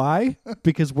with. You know why?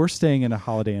 Because we're staying in a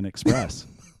Holiday Inn Express.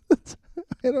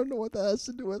 I don't know what that has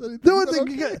to do with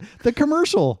anything. The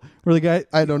commercial where the guy.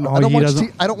 I don't know. I don't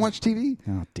watch TV.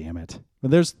 Oh, damn it.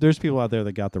 But there's people out there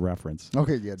that got the reference.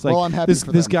 Okay, good. It's like, I'm happy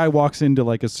for this them. guy walks into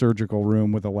like a surgical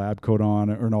room with a lab coat on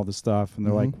and all this stuff, and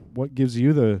they're like, "What gives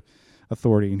you the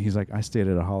authority, and he's like, I stayed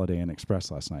at a Holiday Inn Express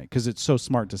last night because it's so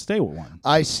smart to stay with one.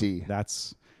 I see.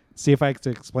 See if I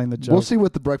can explain the joke. We'll see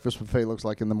what the breakfast buffet looks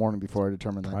like in the morning before I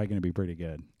determine that. Probably going to be pretty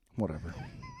good. Whatever.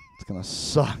 It's going to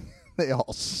suck. They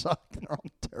all suck. They're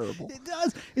all terrible. It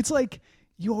does. It's like,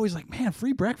 you always like, man,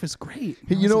 free breakfast, great.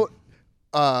 Hey, you know,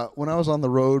 when I was on the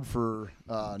road for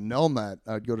Nelnet,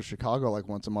 I'd go to Chicago like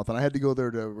once a month, and I had to go there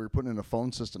we were putting in a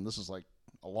phone system. This is like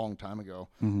a long time ago.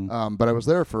 Mm-hmm. But I was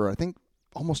there for, I think,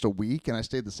 almost a week, and I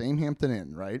stayed the same Hampton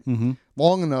Inn, right? Mm-hmm.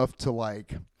 Long enough to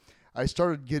like, I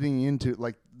started getting into,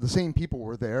 like, the same people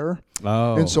were there.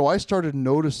 Oh. And so I started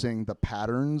noticing the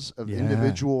patterns of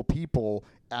individual people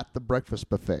at the breakfast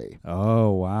buffet.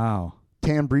 Oh, wow.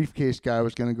 Tan briefcase guy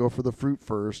was going to go for the fruit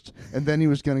first, and then he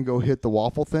was going to go hit the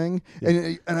waffle thing.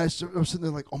 Yeah. And I was sitting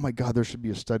there like, oh my God, there should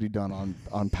be a study done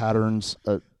on patterns,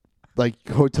 like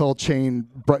hotel chain,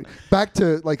 back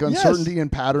to like uncertainty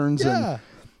and patterns. Yeah.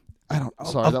 And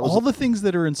that was all the things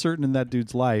that are uncertain in that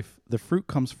dude's life. The fruit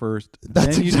comes first,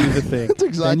 that's then you do the thing, that's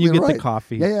exactly then you get right. the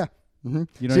coffee. Yeah. Mm-hmm.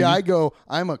 You know See, what I mean?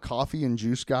 I'm a coffee and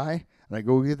juice guy, and I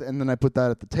go get, and then I put that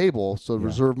at the table, so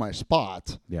reserve my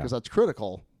spot because that's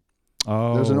critical.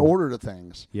 Oh, there's an order to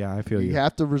things. Yeah, I feel you. You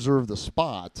have to reserve the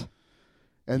spot,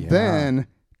 and then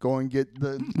go and get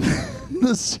the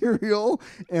the cereal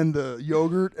and the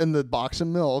yogurt and the box of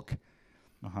milk.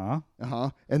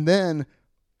 And then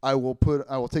I will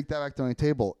take that back to my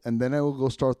table, and then I will go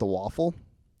start the waffle,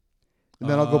 and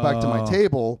then I'll go back to my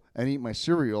table and eat my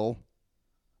cereal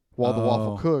while the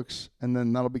waffle cooks, and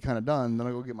then that'll be kind of done. Then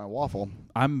I'll go get my waffle.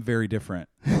 I'm very different.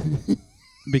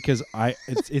 Because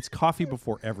it's coffee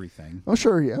before everything. Oh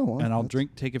sure, yeah. Well, and I'll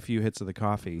take a few hits of the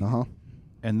coffee,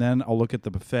 and then I'll look at the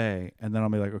buffet, and then I'll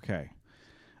be like, okay,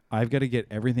 I've got to get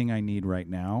everything I need right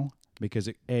now because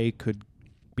it A could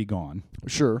be gone.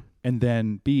 Sure. And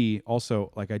then B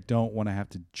also, like, I don't want to have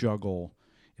to juggle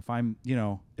if I'm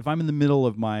in the middle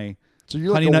of my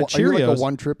Honey Nut Cheerios. Are you like a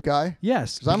one trip guy?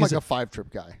 Yes, because I'm like a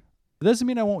 5-trip guy. It doesn't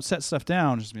mean I won't set stuff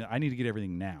down. It just means I need to get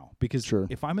everything now. Because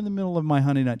if I'm in the middle of my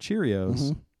Honey Nut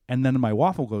Cheerios and then my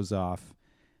waffle goes off,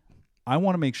 I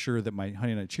want to make sure that my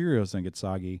Honey Nut Cheerios don't get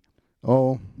soggy.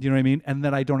 Oh. You know what I mean? And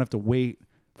that I don't have to wait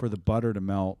for the butter to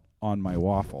melt on my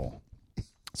waffle.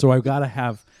 So I got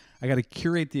to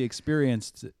curate the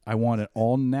experience. I want it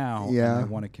all now. Yeah. And I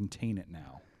want to contain it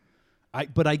now.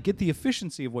 But I get the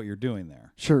efficiency of what you're doing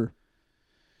there. Sure.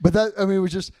 But it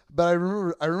was just. But I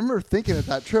remember thinking at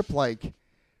that trip, like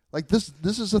this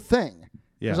is a thing.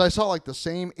 Yeah. Because I saw like the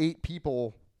same 8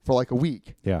 people for like a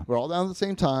week. Yeah. We're all down at the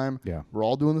same time. Yeah. We're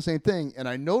all doing the same thing, and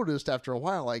I noticed after a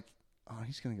while, like, oh,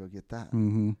 he's gonna go get that.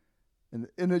 Mm-hmm.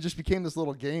 And it just became this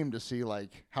little game to see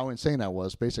like how insane I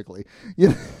was, basically.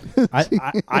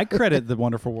 I credit the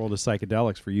wonderful world of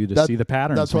psychedelics for you to see the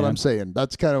patterns. That's what I'm saying.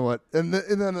 That's kind of what. And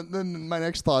then my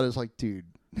next thought is like, dude.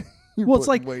 It's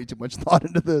like way too much thought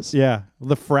into this. Yeah,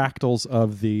 the fractals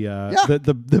of the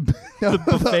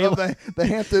buffet, the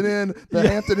Hampton Inn,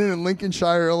 Hampton Inn in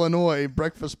Lincolnshire, Illinois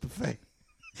breakfast buffet.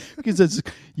 Because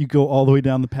you go all the way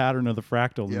down the pattern of the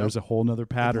fractal, and there's a whole nother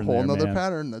pattern.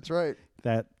 Pattern. That's right.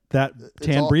 That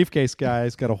tan briefcase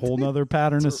guy's got a whole nother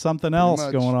pattern of something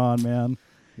else going on, man.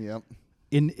 Yep.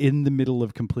 In the middle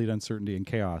of complete uncertainty and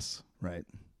chaos. Right.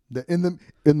 In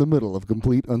the middle of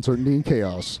complete uncertainty and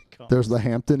chaos, there's the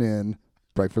Hampton Inn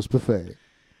breakfast buffet.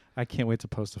 I can't wait to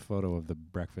post a photo of the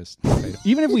breakfast buffet.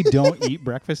 Even if we don't eat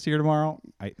breakfast here tomorrow,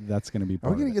 that's going to be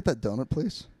part Are we going to get that donut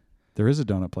place? There is a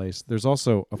donut place. There's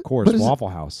also, of course, Waffle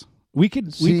House. We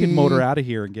could motor out of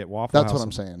here and get Waffle House. That's what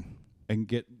I'm saying. And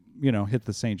get, hit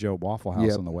the St. Joe Waffle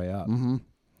House on the way up. Mm-hmm.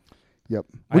 Yep.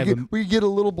 We get a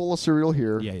little bowl of cereal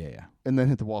here. Yeah. And then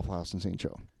hit the Waffle House in St.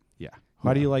 Joe. Yeah.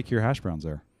 How do you like your hash browns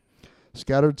there?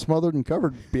 Scattered, smothered, and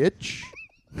covered, bitch.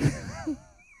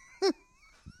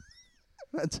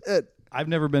 That's it. I've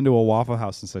never been to a Waffle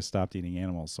House since I stopped eating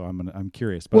animals, so I'm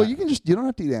curious. But well, you don't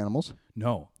have to eat animals.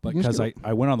 No, but because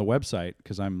I went on the website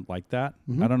because I'm like that.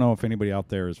 Mm-hmm. I don't know if anybody out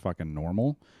there is fucking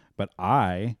normal, but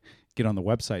I get on the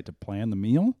website to plan the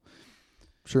meal.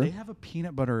 Sure. They have a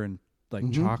peanut butter and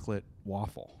chocolate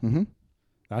waffle. Mm-hmm.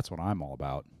 That's what I'm all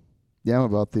about. Yeah, I'm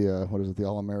about the the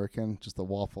All-American, just the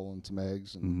waffle and some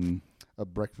eggs and a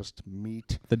breakfast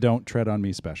meat. The Don't Tread on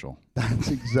Me special. That's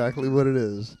exactly what it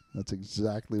is.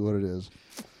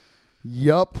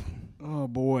 Yup. Oh,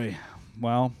 boy.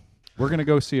 Well, we're going to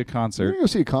go see a concert. We're going to go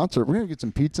see a concert. We're going to get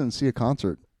some pizza and see a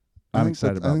concert. I'm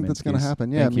excited about it. I think that's going to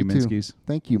happen. Yeah, Thank you, Minsky's.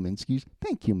 Thank you,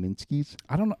 Minsky's.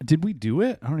 I don't know. Did we do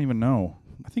it? I don't even know.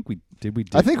 I think we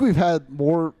did. I think we've had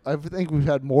more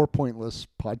pointless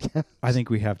podcasts. I think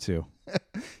we have too.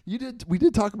 We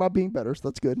did talk about being better, so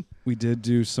that's good. We did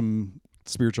do some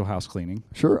spiritual house cleaning.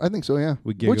 Sure, I think so. Yeah,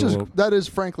 We giggle which a is little. that is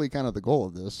frankly kind of the goal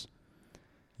of this.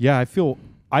 Yeah,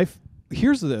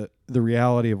 here's the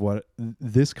reality of what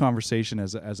this conversation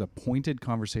as a pointed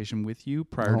conversation with you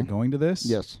prior to going to this.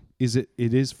 Yes, it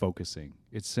is focusing.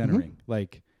 It's centering.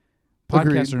 Like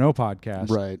Agreed. podcast or no podcast.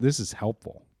 Right. This is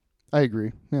helpful. I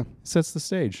agree. Yeah, Sets the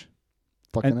stage.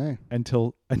 fucking A.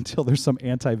 Until there's some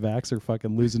anti-vaxxer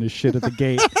fucking losing his shit at the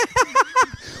gate.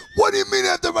 What do you mean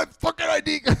after my fucking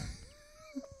ID? Just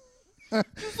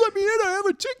let me in. I have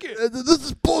a ticket. This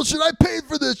is bullshit. I paid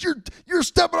for this. You're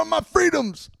stepping on my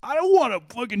freedoms. I don't want a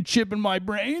fucking chip in my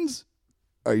brains.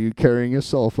 Are you carrying a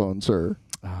cell phone, sir?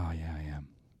 Oh yeah, I am.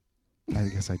 I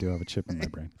guess I do have a chip in my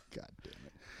brain. God damn it.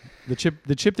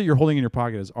 The chip that you're holding in your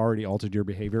pocket has already altered your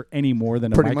behavior any more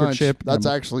than a Pretty much. microchip. That's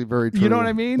actually very true. You know what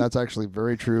I mean? That's actually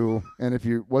very true. And if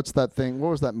you, what's that thing? What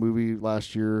was that movie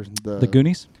last year? The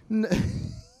Goonies.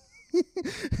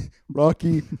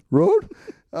 Rocky Road.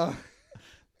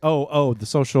 The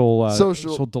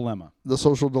social dilemma. The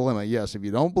Social Dilemma. Yes. If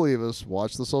you don't believe us,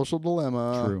 watch The Social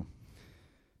Dilemma. True.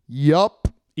 Yup.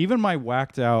 Even my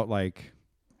whacked out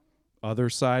other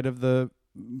side of the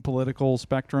political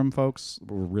spectrum folks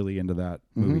were really into that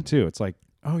movie too. It's like,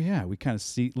 oh yeah, we kind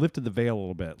of lifted the veil a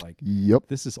little bit. Like, yep,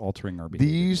 this is altering our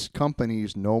behavior. These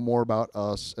companies know more about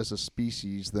us as a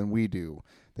species than we do.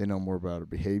 They know more about our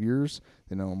behaviors.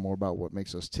 They know more about what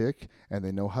makes us tick, and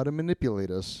they know how to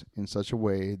manipulate us in such a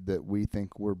way that we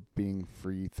think we're being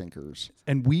free thinkers.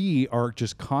 And we are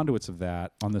just conduits of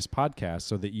that on this podcast,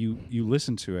 so that you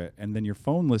listen to it, and then your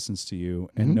phone listens to you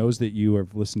and knows that you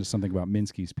have listened to something about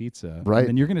Minsky's Pizza. Right. And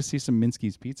then you're going to see some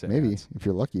Minsky's Pizza Maybe, ads. if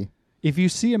you're lucky. If you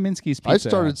see a Minsky's Pizza I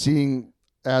started ad, seeing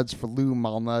ads for Lou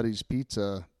Malnati's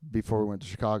Pizza before we went to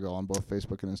Chicago on both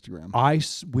Facebook and Instagram.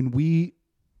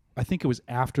 I think it was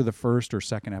after the first or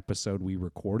second episode we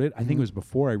recorded. I think it was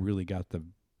before I really got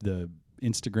the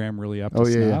Instagram really up to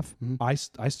snuff. Yeah. I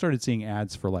started seeing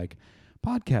ads for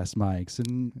podcast mics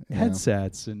and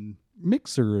headsets and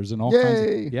mixers and all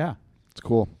kinds of. Yeah. It's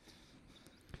cool.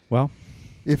 Well,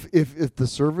 if the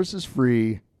service is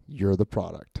free, you're the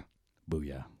product.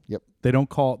 booyah. Yep. They don't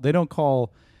call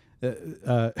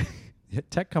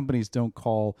tech companies don't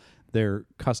call their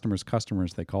customers,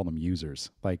 they call them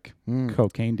users, like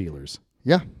cocaine dealers.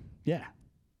 Yeah. Yeah.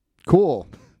 Cool.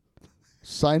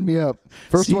 Sign me up.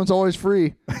 First one's always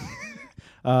free.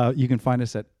 You can find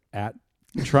us at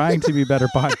Trying to Be Better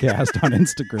Podcast on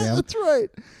Instagram. That's right.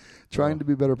 Trying to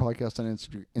Be Better Podcast on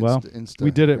Instagram. Well,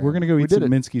 we did it. We're going to go eat some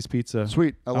Minsky's Pizza.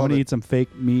 Sweet. I'm going to eat some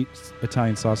fake meat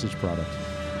Italian sausage product.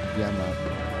 Yeah, I'm not.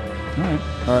 All right.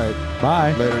 All right.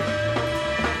 Bye. Later.